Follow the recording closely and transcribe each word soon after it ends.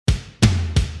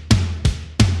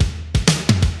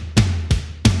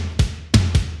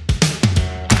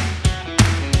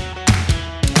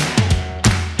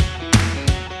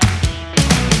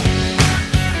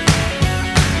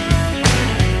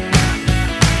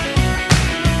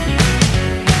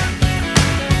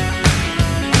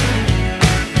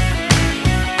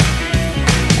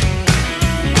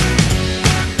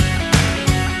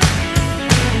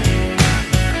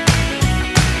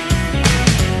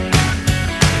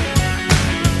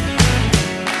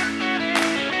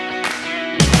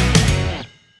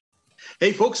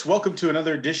Hey, folks, welcome to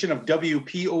another edition of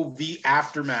WPOV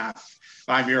Aftermath.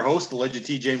 I'm your host, the legend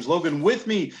T. James Logan. With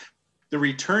me, the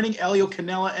returning Elio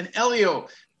Canella. And Elio,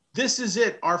 this is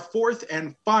it, our fourth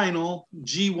and final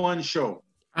G1 show.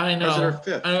 I know. Or is it our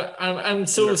fifth? I'm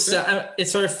so sad.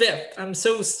 It's our fifth. I'm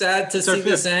so sad to see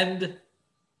this end.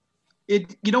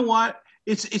 You know what?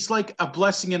 It's like a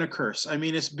blessing and a curse. I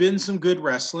mean, it's been some good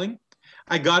wrestling.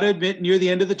 I got to admit, near the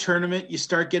end of the tournament, you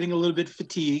start getting a little bit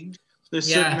fatigued. There's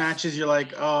certain matches you're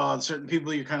like, oh, certain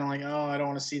people you're kind of like, oh, I don't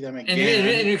want to see them again.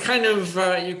 And you're kind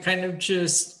of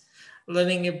just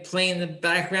letting it play in the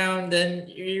background, and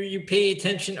you pay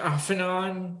attention off and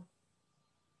on.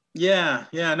 Yeah,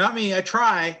 not me. I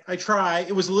try.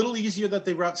 It was a little easier that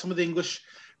they brought some of the English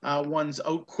ones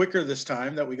out quicker this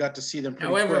time, that we got to see them pretty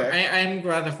quick. However, I'm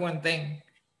glad of one thing.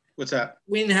 What's that?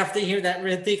 We didn't have to hear that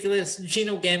ridiculous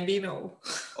Gino Gambino.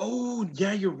 Oh,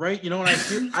 yeah, you're right. You know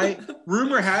what?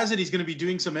 Rumor has it he's going to be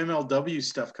doing some MLW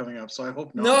stuff coming up, so I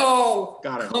hope not. No!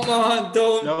 Got it. Come on,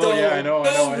 don't. Yeah, I know.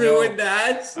 Don't ruin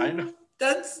that. I know.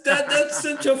 That's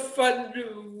such a fun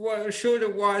show to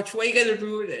watch. Why you got to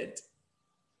ruin it?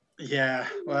 Yeah,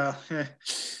 well,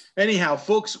 anyhow,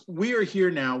 folks, we are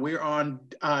here now. We're on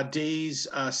days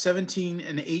 17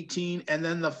 and 18, and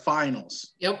then the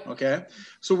finals. Yep. Okay,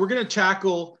 so we're going to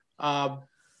tackle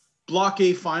Block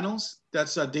A finals.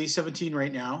 That's day 17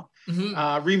 right now.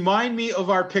 Mm-hmm. Remind me of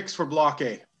our picks for Block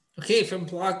A. Okay, from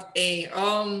Block A.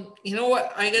 You know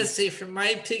what? I got to say, for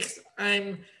my picks,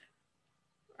 I'm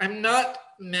not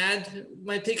mad.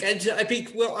 My pick, I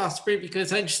picked Will Ospreay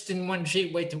because I just didn't want Jay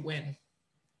White to win.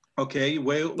 Okay,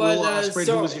 Will Ospreay,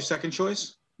 who was your second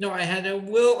choice? No, I had a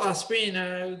Will Ospreay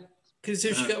and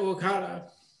Kazuchika Okada.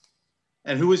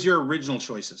 And who was your original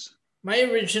choices? My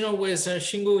original was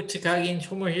Shingo Takagi and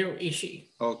Tomohiro Ishii.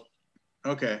 Oh,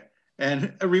 okay.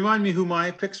 And remind me who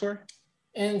my picks were?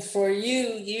 And for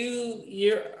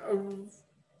your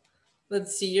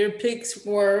let's see, your picks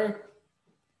were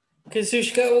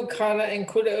Kazuchika Okada and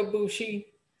Kota Ibushi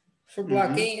for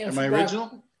Block A. And my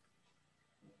original?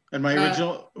 And my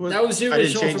original that was your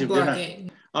original for Block A.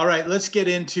 All right, let's get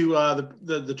into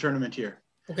the tournament here.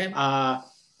 Okay.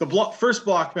 First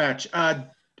block match, A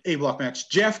block match.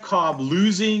 Jeff Cobb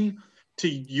losing to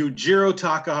Yujiro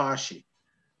Takahashi.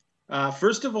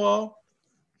 First of all,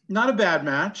 not a bad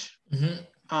match.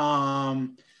 Mm-hmm.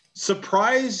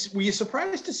 Were you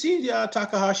surprised to see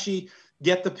Takahashi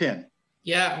get the pin?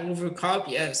 Yeah, over Cobb,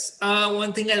 yes.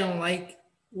 One thing I don't like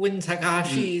when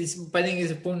Takahashi is biting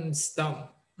his opponent's thumb.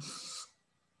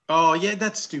 Oh, yeah,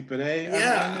 that's stupid, eh?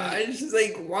 Yeah, I just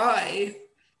like, why?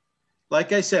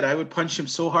 Like I said, I would punch him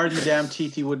so hard in the damn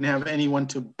teeth he wouldn't have anyone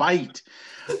to bite.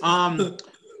 A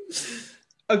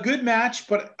good match,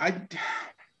 but I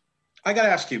got to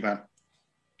ask you, man.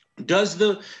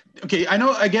 I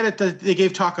know, I get it that they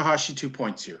gave Takahashi 2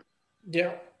 points here.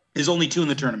 Yeah. There's only 2 in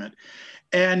the tournament.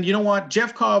 And you know what?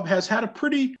 Jeff Cobb has had a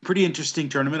pretty interesting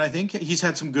tournament, I think. He's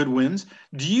had some good wins.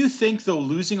 Do you think, though,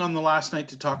 losing on the last night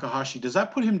to Takahashi, does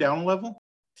that put him down a level?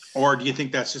 Or do you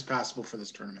think that's just passable for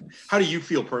this tournament? How do you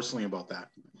feel personally about that?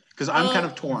 Because I'm kind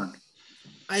of torn.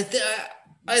 I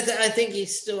think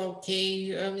he's still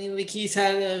okay. I mean, like, he's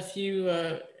had a few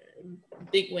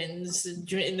big wins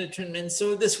in the tournament.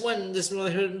 So this one doesn't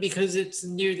really hurt him because it's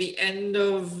near the end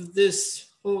of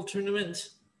this whole tournament.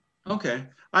 Okay.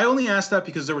 I only asked that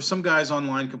because there were some guys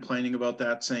online complaining about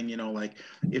that, saying, you know, like,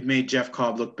 it made Jeff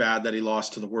Cobb look bad that he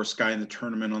lost to the worst guy in the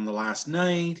tournament on the last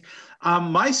night.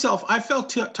 Myself, I felt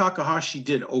Takahashi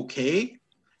did okay,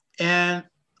 and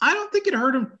I don't think it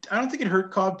hurt him. I don't think it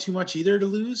hurt Cobb too much either to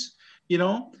lose, you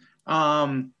know.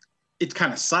 It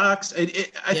kind of sucks. I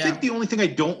think the only thing I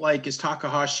don't like is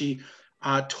Takahashi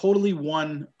totally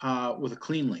won with a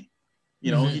cleanly. You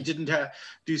know, he didn't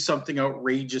do something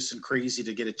outrageous and crazy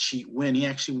to get a cheat win. He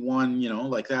actually won, you know,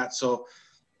 like that. So,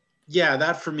 yeah,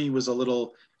 that for me was a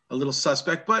little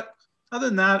suspect. But other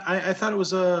than that, I thought it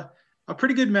was a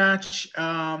pretty good match.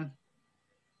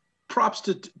 Props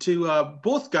to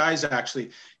both guys,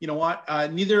 actually. You know what?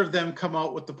 Neither of them come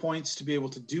out with the points to be able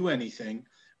to do anything.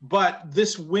 But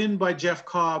this win by Jeff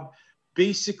Cobb,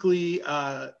 basically,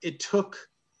 it took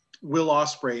Will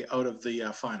Ospreay out of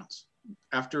the finals.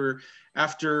 After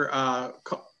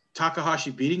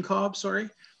Takahashi beating Cobb,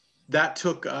 that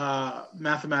took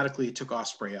mathematically it took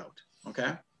Ospreay out.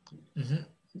 Okay. Mm-hmm.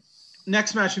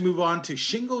 Next match, we move on to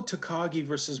Shingo Takagi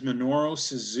versus Minoru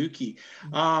Suzuki.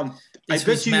 I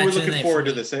bet you were looking forward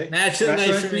to this, eh? Match of the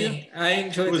night for me. I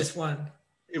enjoyed this one.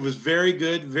 It was very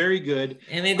good, very good.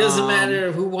 And it doesn't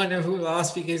matter who won or who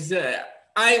lost because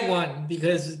I won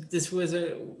because this was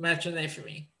a match of the night for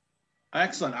me.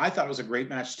 Excellent. I thought it was a great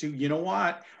match too. You know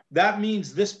what? That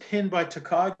means this pin by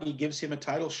Takagi gives him a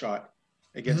title shot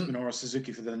against Minoru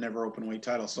Suzuki for the never open weight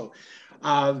title. So,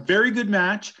 very good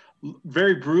match,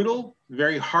 very brutal,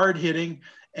 very hard hitting,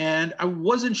 and I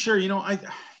wasn't sure.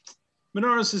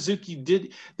 Minoru Suzuki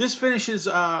did this finishes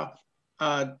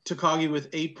Takagi with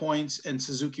 8 points and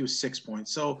Suzuki with 6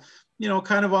 points. So,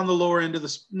 kind of on the lower end of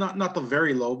the not the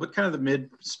very low, but kind of the mid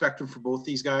spectrum for both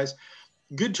these guys.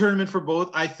 Good tournament for both.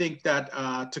 I think that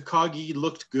Takagi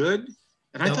looked good.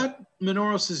 And I thought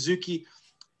Minoru Suzuki,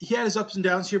 he had his ups and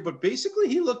downs here, but basically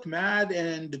he looked mad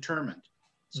and determined.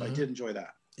 So I did enjoy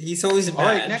that. He's always mad. All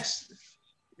right, next.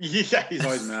 Yeah, he's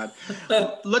always mad.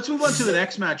 Let's move on to the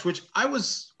next match, which I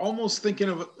was almost thinking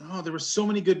of. Oh, there were so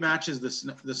many good matches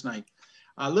this night.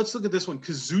 Let's look at this one.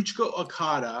 Kazuchika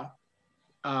Okada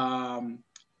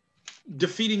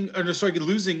losing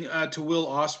to Will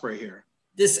Ospreay here.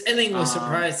 This ending was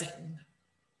surprising.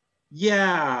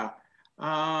 Yeah.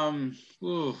 How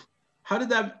did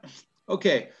that?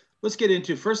 Okay, let's get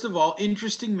into it. First of all,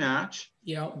 interesting match.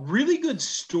 Yeah. Really good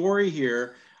story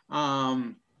here.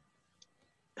 You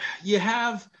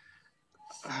have.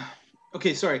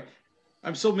 Okay, sorry.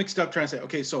 I'm so mixed up trying to say.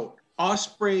 Okay, so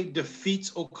Ospreay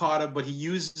defeats Okada, but he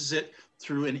uses it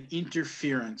through an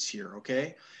interference here.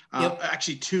 Okay.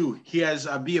 Actually, two. He has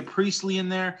Bea Priestley in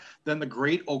there. Then the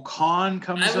Great O'Khan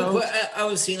comes out. I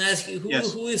was going to ask you,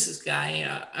 who is this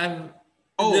guy?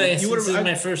 This is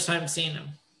my first time seeing him.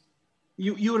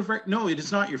 You would have no. It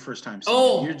is not your first time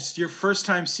seeing him. It's your first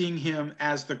time seeing him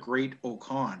as the Great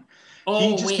O'Khan.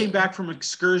 He just came back from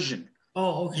excursion.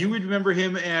 Oh, okay. You would remember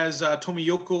him as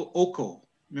Tomiyoko Oko.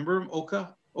 Remember him,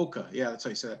 Oka? Oka, yeah, that's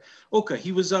how you say that. Oka.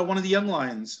 He was one of the Young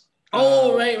Lions.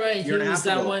 Right. He was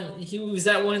that one. He was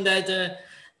that one that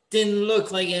didn't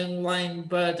look like a lion,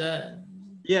 but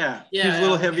he was a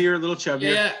little heavier, a little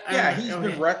chubbier.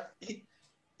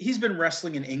 He's been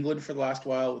wrestling in England for the last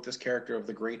while with this character of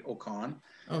the Great O'Khan.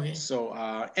 Okay. So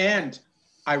and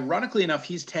ironically enough,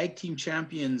 he's tag team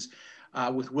champions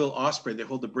with Will Ospreay. They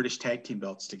hold the British tag team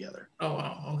belts together. Oh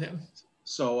wow. Okay.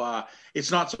 So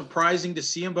it's not surprising to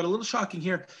see him, but a little shocking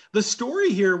here. The story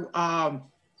here.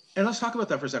 And let's talk about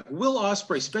that for a second. Will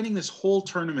Ospreay spending this whole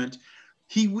tournament,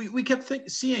 we kept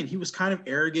seeing he was kind of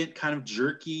arrogant, kind of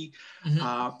jerky,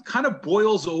 kind of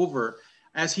boils over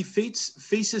as he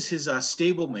faces his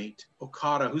stablemate,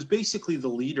 Okada, who's basically the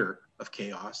leader of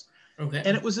Chaos. Okay.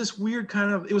 And it was this weird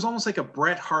it was almost like a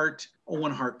Bret Hart,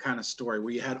 Owen Hart kind of story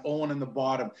where you had Owen in the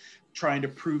bottom trying to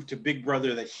prove to Big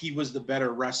Brother that he was the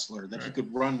better wrestler, that he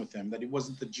could run with him, that he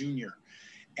wasn't the junior.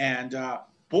 And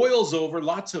boils over,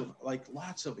 lots of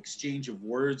exchange of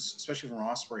words, especially from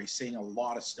Ospreay, saying a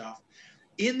lot of stuff.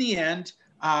 In the end,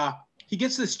 he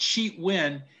gets this cheat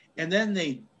win, and then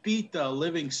they beat the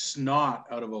living snot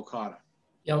out of Okada.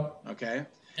 Yep. Okay.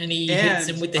 And he hits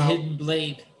him with the hidden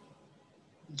blade.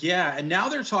 Yeah, and now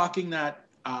they're talking that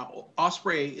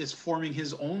Ospreay is forming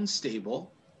his own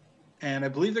stable, and I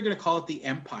believe they're going to call it the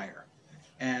Empire.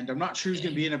 And I'm not sure who's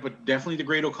going to be in it, but definitely the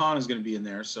Great O'Khan is going to be in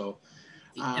there. So.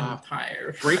 The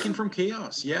Empire. Breaking from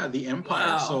Chaos. Yeah, the Empire.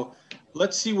 Wow. So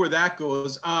let's see where that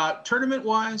goes.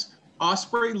 Tournament-wise,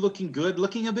 Ospreay looking good,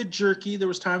 looking a bit jerky. There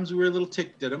was times we were a little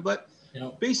ticked at him, but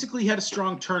basically he had a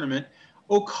strong tournament.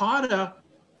 Okada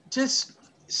just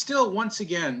still, once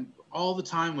again, all the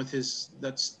time with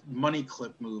that's money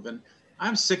clip move. And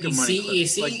I'm sick of money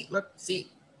clips.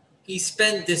 He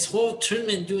spent this whole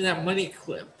tournament doing that money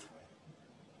clip.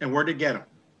 And where'd it get him?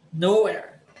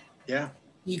 Nowhere. Yeah.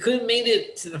 He could have made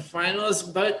it to the finals,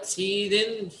 but he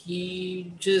didn't.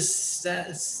 He just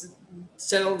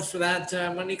settled for that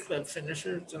money clip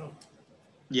finisher. So.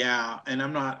 Yeah, and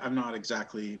I'm not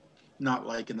exactly not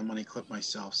liking the money clip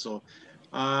myself. So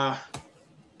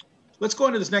let's go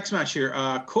into this next match here.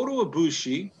 Kota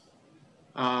Ibushi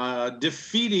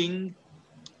defeating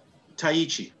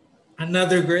Taichi.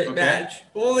 Another great match.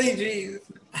 Holy jeez.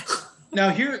 Now,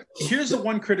 here's the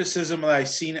one criticism that I've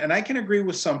seen, and I can agree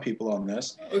with some people on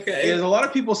this. Okay. Is a lot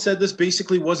of people said this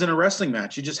basically wasn't a wrestling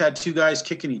match. You just had two guys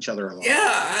kicking each other a lot.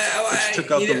 Yeah. Which took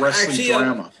out the wrestling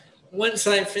drama. Once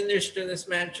I finished this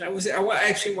match, I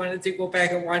actually wanted to go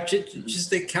back and watch it just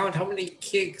to count how many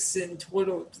kicks in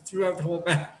total throughout the whole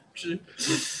match.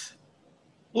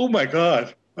 Oh, my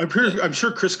God. I'm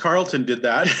sure Chris Carlton did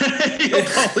that. He'll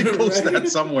probably post that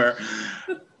somewhere.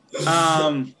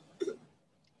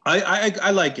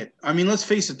 I like it. I mean, let's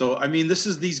face it, though. I mean, this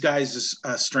is these guys'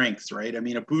 strengths, right? I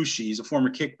mean, Ibushi, he's a former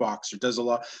kickboxer, does a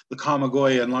lot, the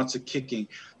Kamagoya and lots of kicking.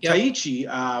 Yep.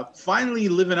 Taichi, finally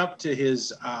living up to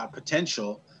his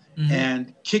potential,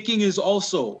 and kicking is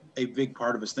also a big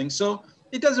part of his thing. So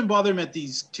it doesn't bother him that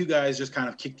these two guys just kind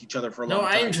of kicked each other for a long No,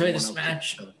 time. I enjoyed this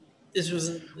match. This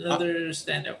was another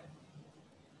standout.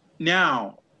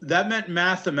 Now, that meant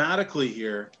mathematically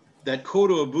here that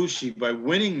Kota Ibushi, by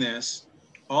winning this,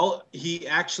 all he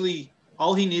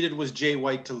needed was Jay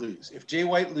White to lose. If Jay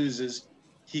White loses,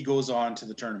 he goes on to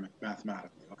the tournament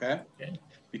mathematically, okay?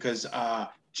 Because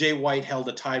Jay White held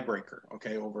a tiebreaker,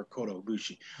 okay, over Kota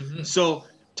Ibushi. Mm-hmm. So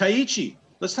Taichi,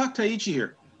 let's talk Taichi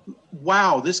here.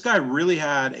 Wow, this guy really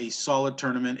had a solid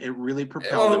tournament. It really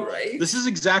propelled him. Right. This is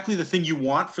exactly the thing you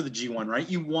want for the G1, right?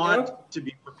 You want to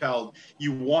be propelled.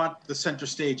 You want the center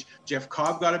stage. Jeff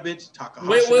Cobb got a bit.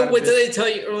 Takahashi got a what bit. did I tell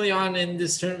you early on in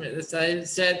this tournament? I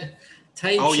said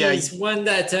Taichi is one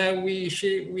that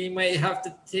we might have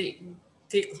to take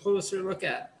a closer look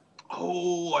at.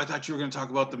 Oh, I thought you were going to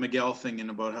talk about the Miguel thing and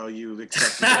about how you've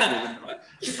accepted that.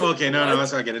 Okay, no,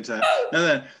 let's not get into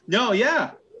that.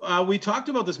 Yeah. We talked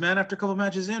about this, man, after a couple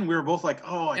matches in. We were both like,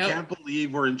 I can't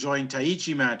believe we're enjoying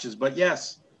Taichi matches. But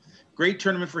yes, great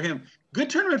tournament for him. Good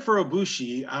tournament for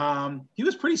Ibushi. He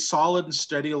was pretty solid and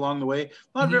steady along the way.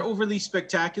 Not very overly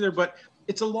spectacular, but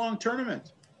it's a long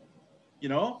tournament. You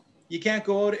know, you can't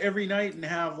go out every night and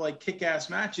have like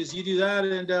kick-ass matches. You do that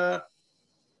and,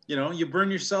 you burn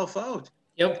yourself out.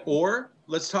 Yep. Or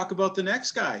let's talk about the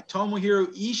next guy, Tomohiro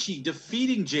Ishii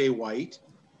defeating Jay White.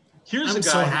 Here's a guy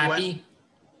so happy.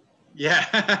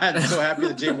 I'm so happy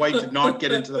that Jay White did not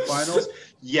get into the finals.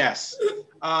 Yes.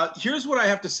 Here's what I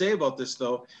have to say about this,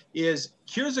 though, is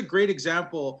here's a great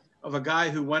example of a guy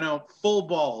who went out full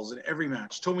balls in every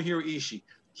match, Tomohiro Ishii.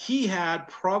 He had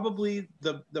probably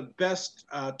the best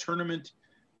tournament,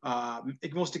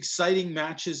 most exciting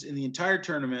matches in the entire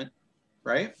tournament,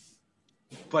 right?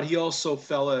 But he also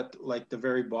fell at like the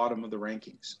very bottom of the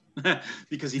rankings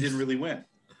because he didn't really win.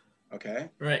 Okay.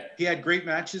 Right. He had great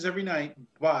matches every night,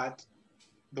 but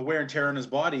the wear and tear on his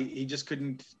body, he just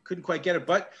couldn't quite get it.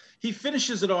 But he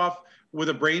finishes it off with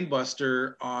a brain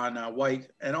buster on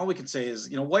White. And all we can say is,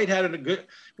 White had a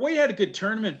good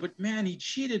tournament, but man, he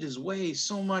cheated his way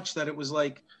so much that it was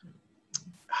like,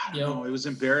 I don't know, it was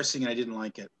embarrassing. And I didn't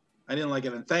like it.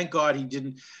 And thank God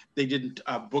they didn't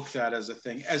book that as a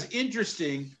thing. As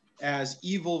interesting as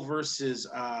Evil versus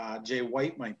Jay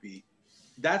White might be,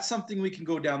 that's something we can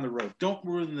go down the road. Don't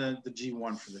ruin the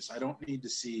G1 for this. I don't need to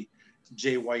see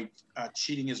Jay White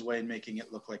cheating his way and making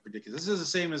it look like ridiculous. This is the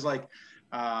same as like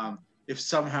if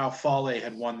somehow Fale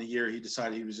had won the year, he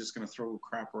decided he was just going to throw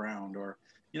crap around, or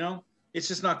it's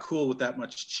just not cool with that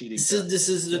much cheating. This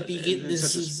is the beginning.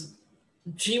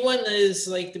 G1 is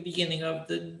like the beginning of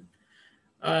the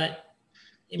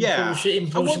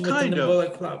implosion within the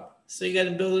Bullet Club. So you got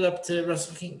to build it up to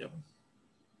Wrestle Kingdom.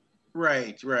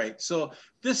 Right. So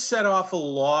this set off a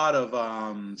lot of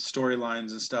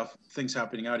storylines and stuff, things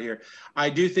happening out here. I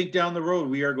do think down the road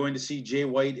we are going to see Jay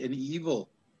White and Evil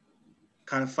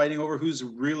kind of fighting over who's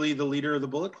really the leader of the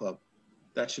Bullet Club.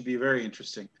 That should be very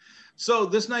interesting. So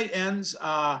this night ends.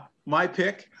 My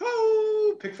pick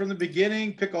from the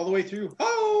beginning, pick all the way through.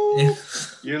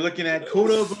 You're looking at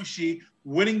Kota Ibushi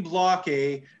winning Block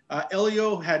A.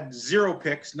 Elio had 0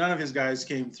 picks. None of his guys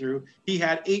came through. He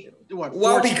had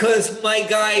 4 because my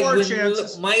guy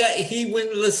he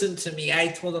wouldn't listen to me. I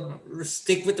told him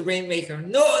stick with the Rainmaker.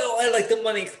 No, I like the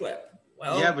money clip.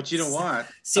 Well, yeah, but you know what?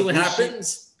 See what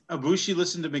happens. Ibushi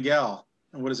listened to Miguel,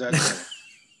 and what does that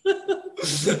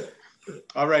say?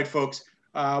 All right, folks.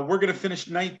 We're gonna finish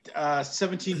night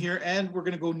 17 here, and we're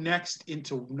gonna go next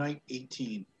into night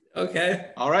 18.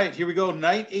 Okay. All right, here we go.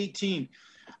 Night 18.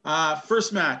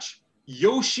 First match,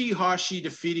 Yoshihashi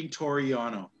defeating Toru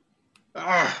Yano.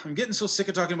 I'm getting so sick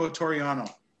of talking about Toru Yano.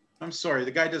 I'm sorry.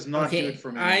 The guy does not do it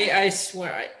for me. I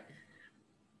swear.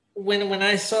 When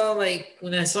I saw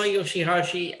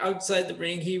Yoshihashi outside the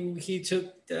ring, he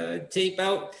took the tape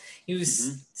out. He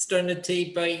was starting to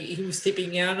tape. He was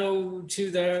taping Yano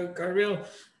to the guardrail.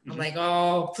 I'm like,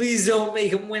 oh, please don't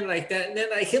make him win like that. And then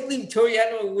I can't believe Toru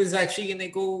Yano was actually going to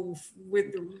go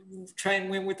try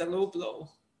and win with a low blow.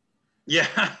 Yeah.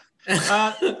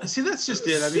 See, that's just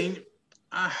it. I mean,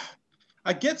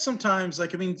 I get sometimes,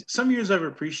 some years I've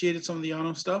appreciated some of the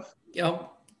Yano stuff.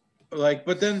 Yep.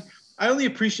 But then I only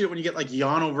appreciate it when you get like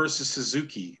Yano versus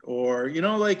Suzuki or,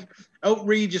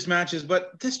 outrageous matches.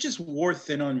 But this just wore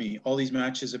thin on me, all these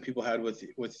matches that people had with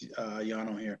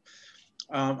Yano here.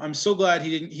 I'm so glad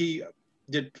he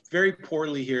did very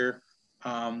poorly here.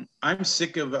 I'm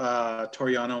sick of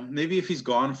Toru Yano. Maybe if he's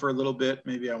gone for a little bit,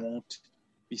 maybe I won't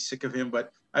be sick of him.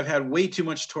 But I've had way too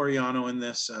much Toru Yano in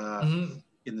this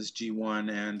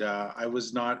G1, and I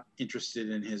was not interested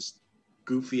in his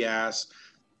goofy ass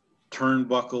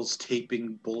turnbuckles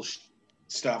taping bullshit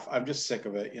stuff. I'm just sick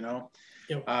of it,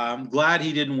 Yep. Glad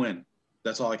he didn't win.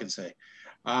 That's all I can say.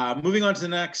 Moving on to the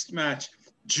next match.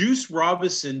 Juice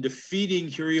Robinson defeating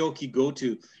Hiroki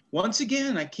Goto. Once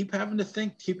again, I keep having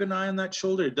to keep an eye on that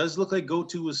shoulder. It does look like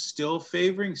Goto was still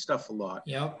favoring stuff a lot.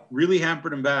 Yep. Really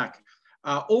hampered him back.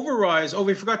 Overrise,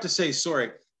 we forgot to say,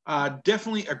 sorry.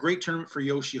 Definitely a great tournament for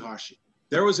Yoshihashi.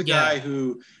 There was a guy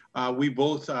who we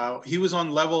both, he was on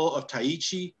level of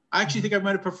Taichi. I actually think I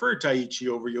might have preferred Taichi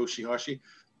over Yoshihashi.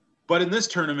 But in this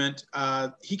tournament,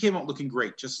 he came out looking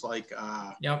great, just like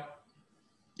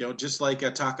just like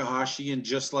Takahashi and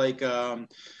just like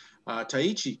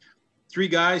Taichi. Three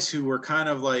guys who were kind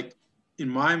of like, in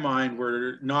my mind,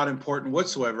 were not important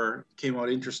whatsoever, came out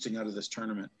interesting out of this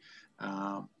tournament.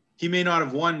 He may not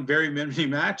have won very many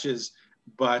matches,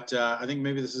 but I think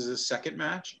maybe this is his second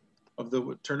match of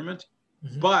the tournament.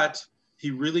 Mm-hmm. But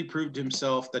he really proved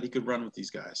himself that he could run with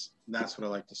these guys. And that's what I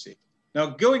like to see. Now,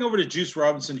 going over to Juice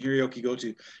Robinson, Hiroki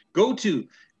Goto. Goto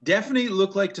definitely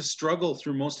looked like to struggle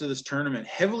through most of this tournament.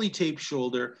 Heavily taped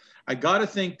shoulder. I got to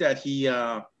think that he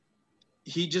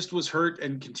just was hurt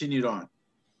and continued on.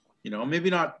 Maybe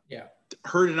not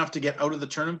hurt enough to get out of the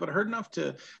tournament, but hurt enough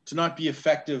to not be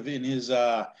effective in his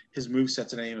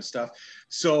movesets and any of his stuff.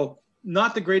 So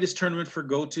not the greatest tournament for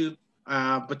Goto,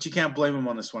 but you can't blame him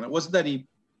on this one. It wasn't that he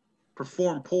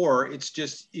performed poor. It's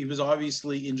just he was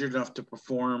obviously injured enough to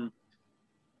perform,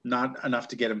 not enough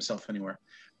to get himself anywhere.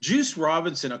 Juice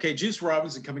Robinson. Okay, Juice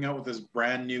Robinson coming out with his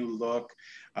brand new look,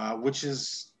 which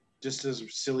is just as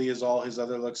silly as all his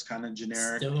other looks, kind of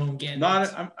generic.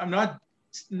 I'm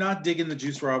not digging the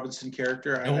Juice Robinson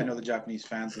character. I know the Japanese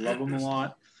fans love him a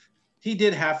lot. He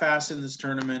did half-ass in this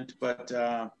tournament, but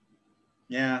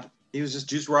he was just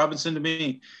Juice Robinson to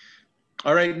me.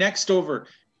 All right, next over.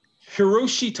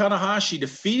 Hiroshi Tanahashi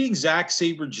defeating Zack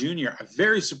Sabre Jr. I'm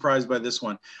very surprised by this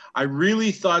one. I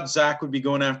really thought Zack would be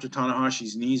going after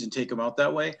Tanahashi's knees and take him out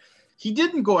that way. He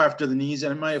didn't go after the knees,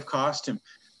 and it might have cost him.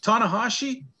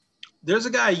 Tanahashi, there's a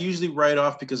guy I usually write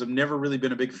off because I've never really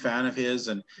been a big fan of his.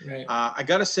 And I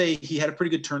got to say, he had a pretty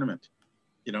good tournament.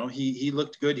 He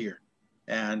looked good here.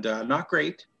 And not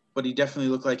great, but he definitely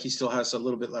looked like he still has a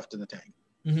little bit left in the tank.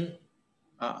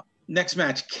 Mm-hmm. Next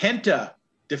match, Kenta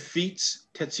defeats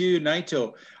Tetsuya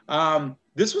Naito.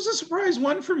 This was a surprise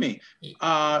one for me,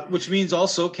 which means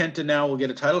also Kenta now will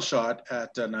get a title shot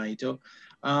at Naito.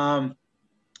 I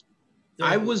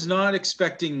was not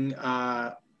expecting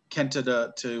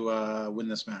Kenta to win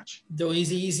this match. Though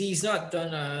he's not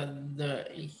done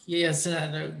he hasn't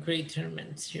had a great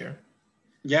tournament here.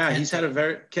 Yeah,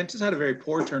 Kenta's had a very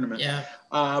poor tournament. Yeah.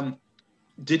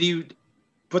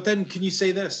 But then can you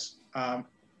say this?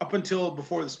 Up until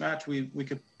before this match, we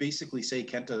could basically say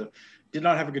Kenta did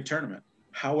not have a good tournament.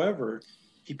 However,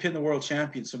 he pinned the world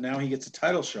champion, so now he gets a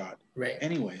title shot. Right.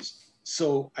 Anyways,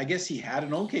 so I guess he had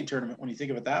an okay tournament when you think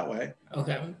of it that way.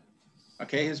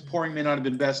 Okay, his pouring may not have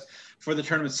been best for the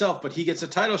tournament itself, but he gets a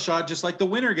title shot just like the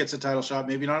winner gets a title shot,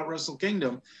 maybe not at Wrestle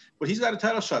Kingdom, but he's got a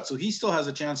title shot, so he still has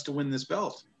a chance to win this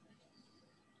belt.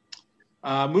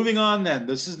 Moving on then,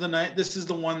 this is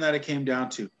the one that it came down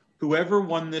to. Whoever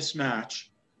won this match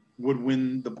would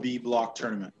win the B block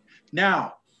tournament.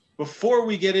 Now, before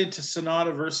we get into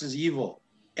Sonata versus Evil,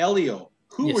 Elio,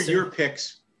 who were your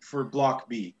picks for block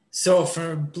B? So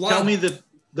for block, tell me the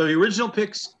original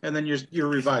picks and then your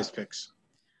revised picks.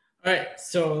 All right,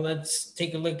 so let's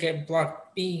take a look at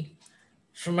block B.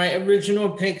 For my original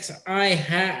picks, I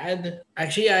had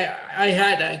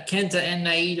Kenta and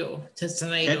Naito.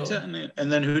 Kenta,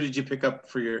 and then who did you pick up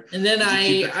for your? And then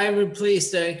I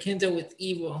replaced Kenta with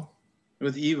Evil.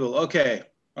 With Evil, okay,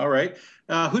 all right.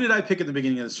 Who did I pick at the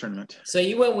beginning of this tournament? So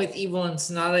you went with Evil and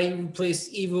Sonata. You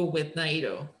replaced Evil with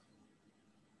Naito.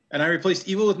 And I replaced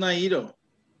Evil with Naito.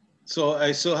 So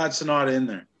I still had Sonata in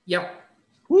there. Yep.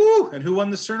 Woo! And who won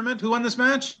this tournament? Who won this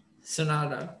match?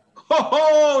 Sonata.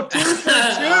 Oh, 2 for 2.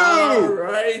 All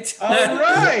right. All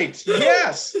right.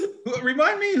 Yes.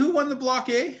 Remind me who won the block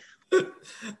A?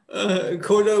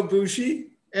 Kota Ibushi.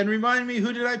 And remind me,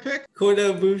 who did I pick?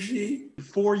 Kota Ibushi.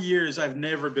 4 years, I've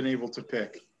never been able to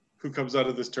pick who comes out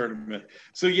of this tournament.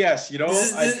 So yes,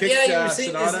 I picked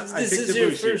Sonata. This is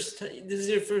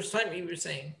your first time you were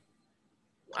saying.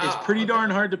 Wow, it's pretty darn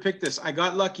hard to pick this. I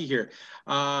got lucky here.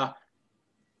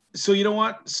 So you know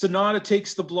what? Sonata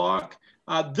takes the block.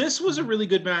 This was a really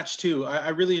good match too. I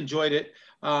really enjoyed it.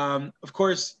 Of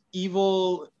course,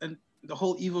 Evil and the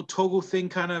whole Evil Togo thing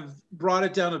kind of brought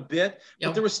it down a bit,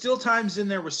 but there were still times in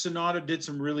there where Sonata did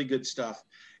some really good stuff.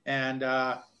 And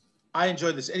I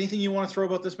enjoyed this. Anything you want to throw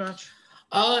about this match?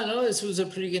 No, this was a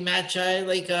pretty good match. I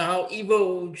like how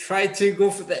Evo tried to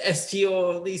go for the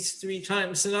STO at least 3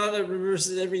 times. Sonata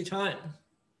reverses every time.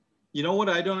 You know what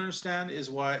I don't understand is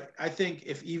why I think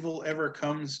if Evil ever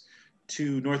comes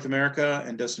to North America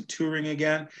and does some touring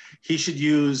again, he should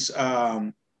use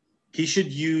the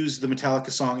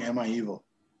Metallica song "Am I Evil?"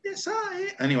 Yes,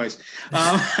 I. Anyways,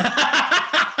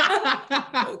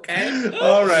 Okay.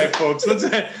 all right, folks.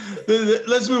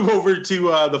 Let's move over to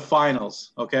the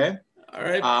finals. Okay. All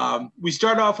right. We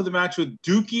start off with a match with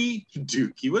Dookie.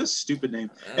 Dookie, what a stupid name.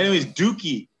 Anyways,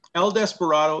 Dookie, El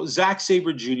Desperado, Zack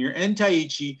Sabre Jr., and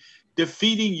Taichi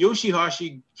defeating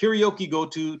Yoshihashi, Karaoke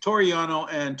Goto, Toriano,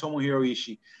 and Tomohiro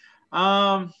Ishii.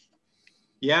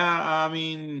 Yeah, I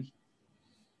mean,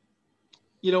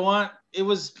 you know what?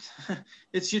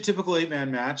 It's your typical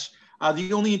 8-man match.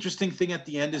 The only interesting thing at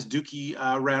the end is Dookie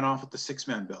ran off with the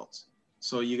 6-man belts.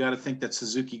 So you got to think that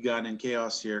Suzuki Gun and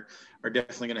Chaos here are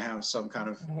definitely going to have some kind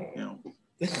of,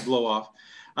 blow off.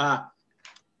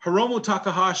 Hiromu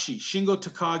Takahashi, Shingo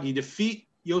Takagi defeat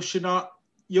Yoshinobu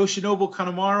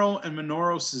Kanemaru and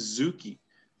Minoru Suzuki.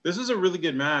 This is a really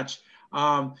good match.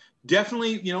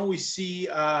 Definitely, we see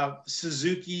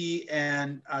Suzuki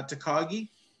and Takagi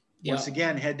once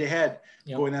again head to head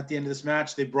going at the end of this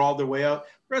match. They brawled their way out.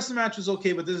 The rest of the match was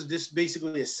okay, but this is just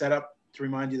basically a setup to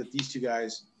remind you that these two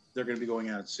guys, they're going to be going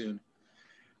at it soon.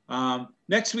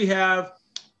 Next, we have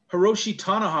Hiroshi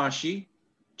Tanahashi,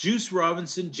 Juice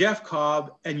Robinson, Jeff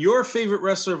Cobb, and your favorite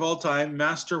wrestler of all time,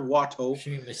 Master Wato,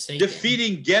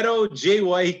 defeating Geto, Jay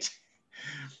White,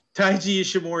 Taiji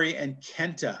Ishimori, and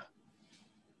Kenta.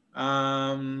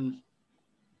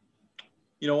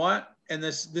 You know what? And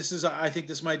this is, I think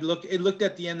this might look, it looked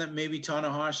at the end that maybe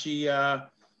Tanahashi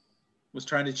was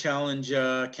trying to challenge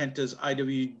Kenta's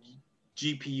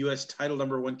IWGP US title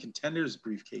 #1 contenders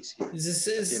briefcase here. Is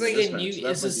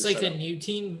this like a new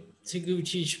team,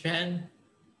 Taguchi Japan?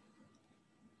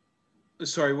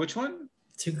 Sorry, which one?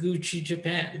 Taguchi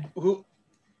Japan. Who?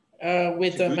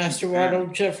 With Master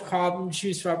Wato, Jeff Cobb, and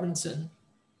Juice Robinson.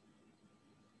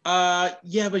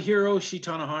 Yeah, but Hiroshi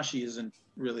Tanahashi isn't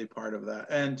really part of that.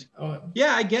 And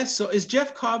yeah, I guess so. Is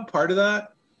Jeff Cobb part of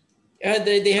that?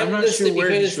 They have listed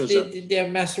because they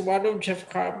have Master Wato, Jeff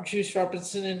Cobb, Juice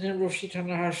Robinson, and Hiroshi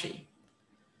Tanahashi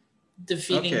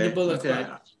defeating the Bullet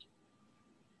Club.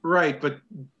 Right, but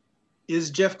is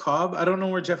Jeff Cobb? I don't know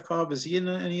where Jeff Cobb is. He in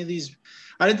any of these?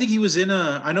 I didn't think he was in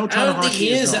a. I know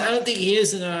Tanahashi. I don't think he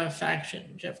is in a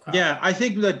faction. Jeff Cobb. Yeah, I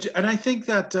think that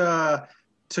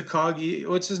Takagi.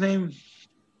 What's his name?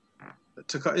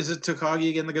 Is it Takagi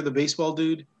again? The baseball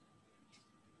dude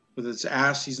with his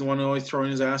ass. He's the one always throwing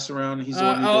his ass around. He's the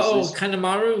one.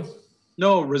 Kanemaru.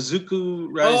 No, Rizuki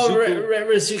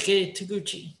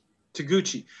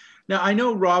Taguchi. Now I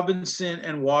know Robinson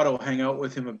and Wato hang out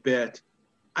with him a bit.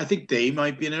 I think they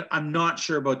might be in it. I'm not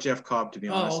sure about Jeff Cobb, to be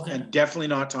honest, and definitely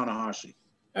not Tanahashi.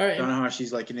 All right.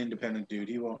 Tanahashi's like an independent dude.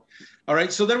 He won't. All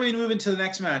right, so then we move into the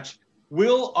next match.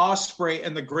 Will Ospreay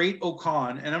and the Great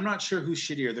Okan, and I'm not sure who's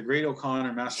shittier, the Great Okan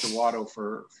or Master Wato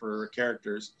for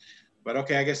characters, but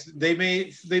okay, I guess they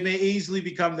may easily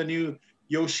become the new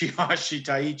Yoshihashi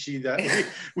Taichi that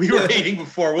we were hating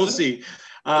before. We'll see.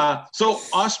 So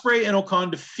Ospreay and Okan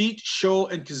defeat Sho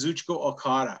and Kazuchika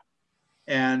Okada,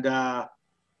 and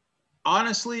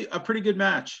honestly, a pretty good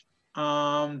match.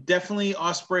 Definitely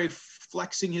Ospreay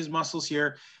flexing his muscles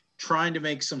here, trying to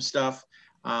make some stuff.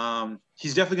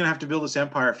 He's definitely going to have to build this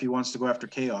empire if he wants to go after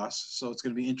Chaos. So it's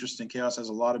going to be interesting. Chaos has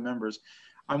a lot of members.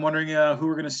 I'm wondering who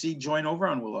we're going to see join over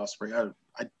on Will Ospreay.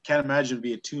 I can't imagine it'd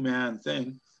be a 2-man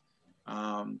thing.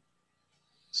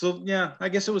 So yeah, I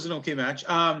guess it was an okay match.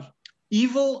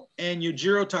 Evil and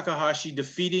Yujiro Takahashi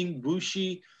defeating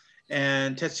Bushi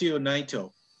and Tetsuya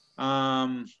Naito.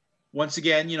 Once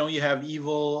again, you have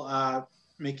Evil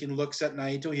making looks at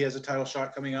Naito. He has a title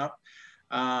shot coming up.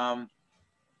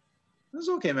 It was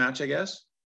an okay match, I guess.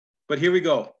 But here we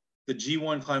go. The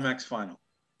G1 Climax Final.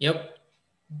 Yep.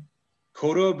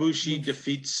 Kota Ibushi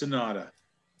defeats Sonata.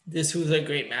 This was a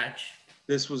great match.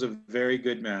 This was a very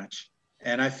good match.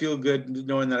 And I feel good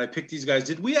knowing that I picked these guys.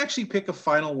 Did we actually pick a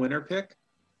final winner pick?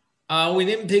 We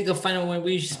didn't pick a final winner.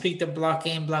 We just picked the Block A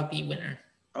and Block B winner.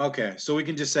 Okay, so we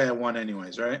can just say I won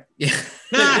anyways, right? Yeah.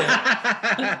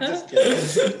 Just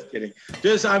kidding.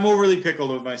 I'm overly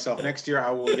pickled with myself. Next year,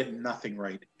 I will get nothing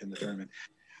right in the tournament.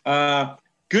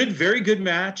 Very good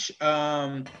match.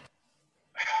 Man,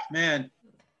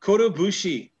 Kota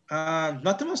Ibushi,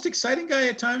 not the most exciting guy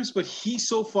at times, but he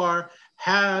so far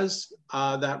has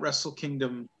that Wrestle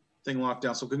Kingdom thing locked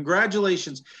down. So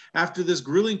congratulations. After this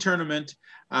grueling tournament,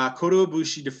 Kota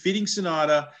Ibushi defeating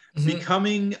Sonata,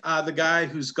 becoming the guy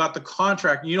who's got the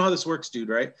contract. You know how this works, dude,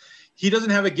 right? He doesn't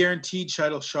have a guaranteed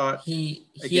title shot. He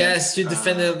has to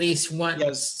defend it at least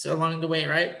once along the way,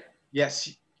 right?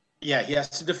 Yes. Yeah, he has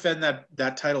to defend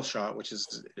that title shot, which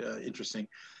is interesting,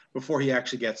 before he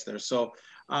actually gets there. So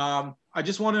I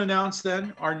just want to announce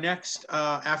then our next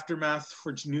aftermath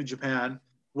for New Japan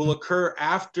will occur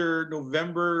after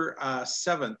November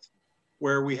 7th,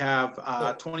 where we have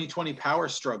 2020 Power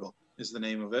Struggle is the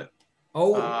name of it.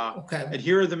 Okay. And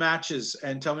here are the matches,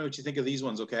 and tell me what you think of these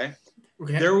ones, okay?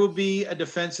 Okay. There will be a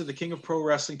defense of the King of Pro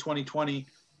Wrestling 2020,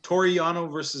 Toru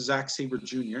Yano versus Zack Sabre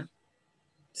Jr.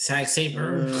 Zack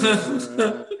Sabre.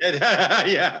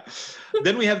 Yeah.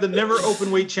 Then we have the Never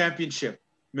Openweight Championship,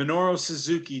 Minoru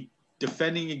Suzuki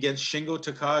defending against Shingo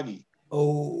Takagi.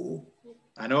 Oh.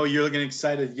 I know you're looking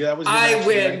excited. Yeah, that was your I match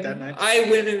win. Night, that night. I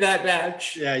win in that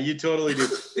match. Yeah, you totally do. I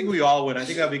think we all win. I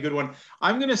think that'll be a good one.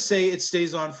 I'm going to say it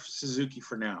stays on Suzuki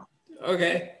for now.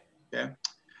 Okay. Okay.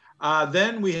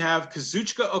 Then we have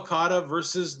Kazuchika Okada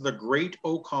versus the Great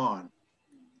Okan.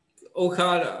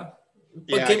 Okada.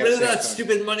 But Yeah, get rid of that Okada.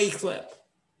 stupid money clip.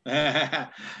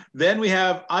 Then we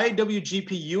have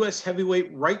IWGP US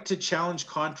Heavyweight Right to Challenge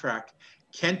contract.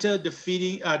 Kenta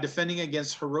defending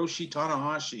against Hiroshi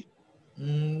Tanahashi.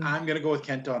 I'm going to go with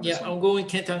Kenta on this one. Yeah, I'm going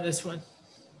Kenta on this one.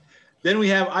 Then we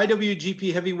have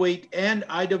IWGP Heavyweight and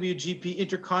IWGP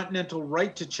Intercontinental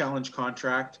Right to Challenge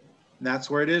contract. And that's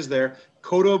where it is there.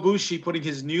 Kota Ibushi putting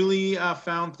his newly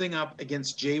found thing up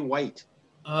against Jay White.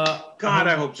 God,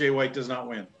 I hope Jay White does not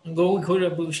win. I'm going with Kota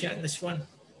Ibushi on this one.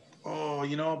 Oh,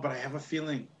 but I have a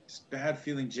feeling, just bad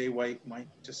feeling, Jay White might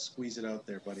just squeeze it out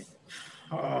there, buddy.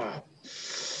 I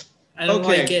don't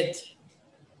like it.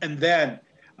 And then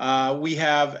we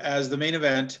have as the main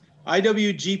event,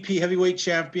 IWGP Heavyweight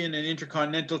Champion and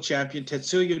Intercontinental Champion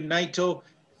Tetsuya Naito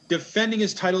defending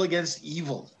his title against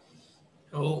Evil.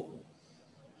 Oh.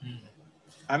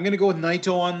 I'm going to go with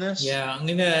Naito on this. Yeah, I'm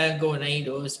going to go with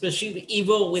Naito, especially the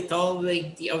Evil with all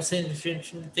the outside interference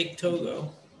from Big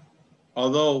Togo.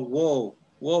 Although, whoa,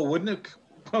 wouldn't it?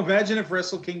 Imagine if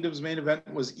Wrestle Kingdom's main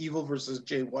event was Evil versus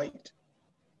Jay White.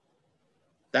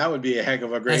 That would be a heck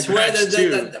of a great match,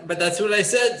 too. But that's what I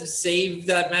said. Save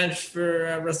that match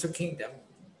for Wrestle Kingdom.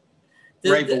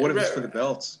 Right, but what if it's for the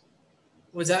belts?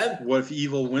 Was that? What if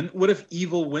Evil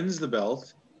wins the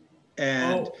belt,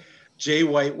 and Jay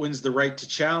White wins the right to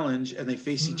challenge, and they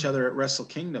face each other at Wrestle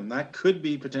Kingdom? That could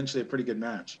be potentially a pretty good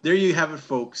match. There you have it,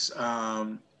 folks.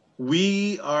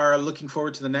 We are looking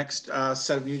forward to the next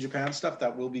set of New Japan stuff.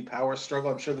 That will be Power Struggle.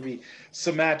 I'm sure there'll be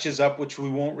some matches up, which we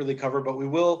won't really cover, but we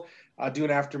will do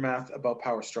an aftermath about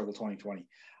Power Struggle 2020.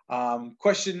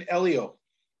 Question, Elio.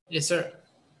 Yes, sir.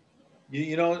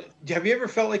 Have you ever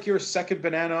felt like you're a second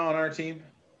banana on our team?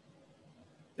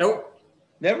 Nope.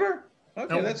 Never?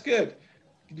 Okay, nope. That's good.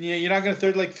 You're not going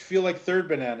to feel like third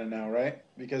banana now, right?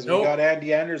 Because we got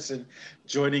Andy Anderson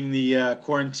joining the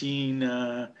quarantine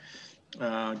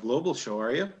global show,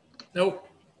 are you? Nope.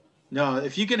 No,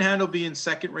 if you can handle being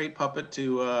second-rate puppet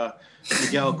to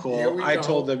Miguel Cole, I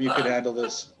told them you could handle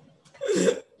this.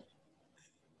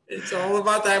 It's all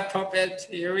about that puppet.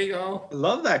 Here we go.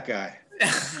 Love that guy.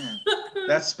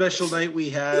 That special night we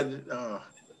had, that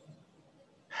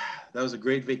was a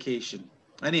great vacation.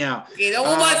 Anyhow. No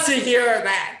one wants to hear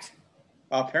that.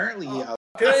 Apparently, yeah.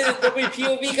 Apparently the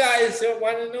WPOV guys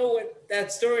want to know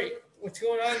that story. What's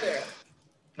going on there?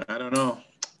 I don't know.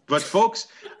 But folks,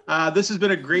 this has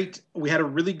been we had a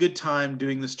really good time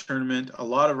doing this tournament, a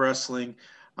lot of wrestling.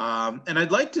 And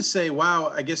I'd like to say, wow,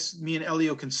 I guess me and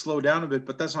Elio can slow down a bit,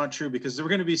 but that's not true because we're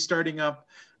going to be starting up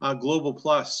Global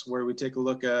Plus, where we take a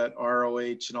look at ROH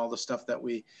and all the stuff that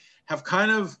we have kind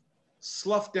of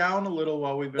sloughed down a little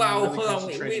while we've been really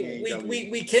concentrating.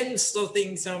 We can slow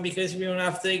things down because we don't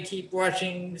have to keep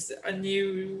watching a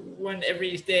new one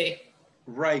every day.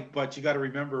 Right, but you got to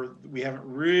remember, we haven't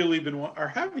really been, or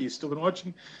have you still been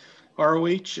watching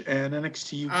ROH and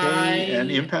NXT UK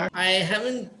and Impact? I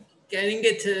didn't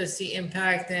get to see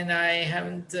Impact, and I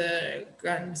haven't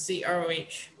gotten to see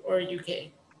ROH or UK.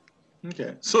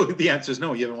 Okay, so the answer is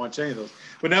no, you haven't watched any of those.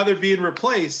 But now they're being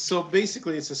replaced, so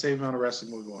basically it's the same amount of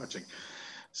wrestling we'll be watching.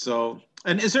 So,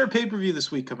 and is there a pay-per-view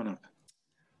this week coming up?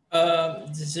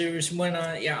 There's one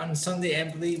on Sunday, I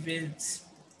believe it's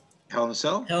Hell in a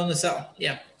Cell? Hell in a Cell,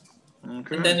 yeah.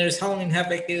 Okay. And then there's Halloween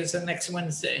Havoc is the next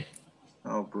Wednesday.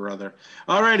 Oh, brother.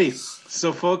 Alrighty.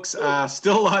 So, folks,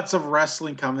 still lots of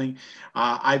wrestling coming.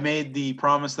 I made the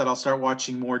promise that I'll start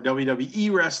watching more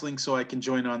WWE wrestling so I can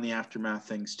join on the aftermath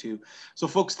things too. So,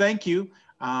 folks, thank you.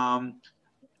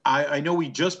 I know we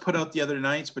just put out the other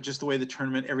nights, but just the way the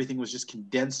tournament, everything was just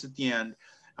condensed at the end.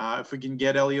 If we can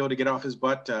get Elio to get off his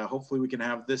butt, hopefully we can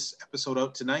have this episode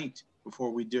out tonight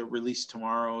before we release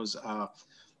tomorrow's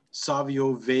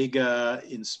Savio Vega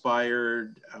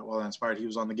inspired, he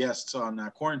was on the guests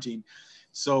on Quarantine,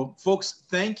 So, folks,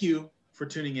 thank you for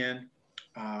tuning in.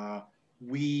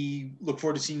 We look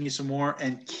forward to seeing you some more,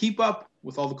 and keep up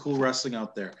with all the cool wrestling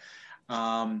out there.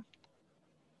 COVID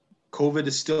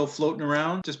is still floating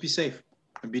around. Just be safe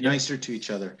and be nicer to each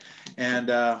other. And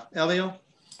Elio?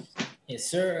 Yes,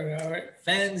 sir. All right,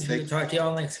 fans, we'll talk to you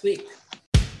all next week.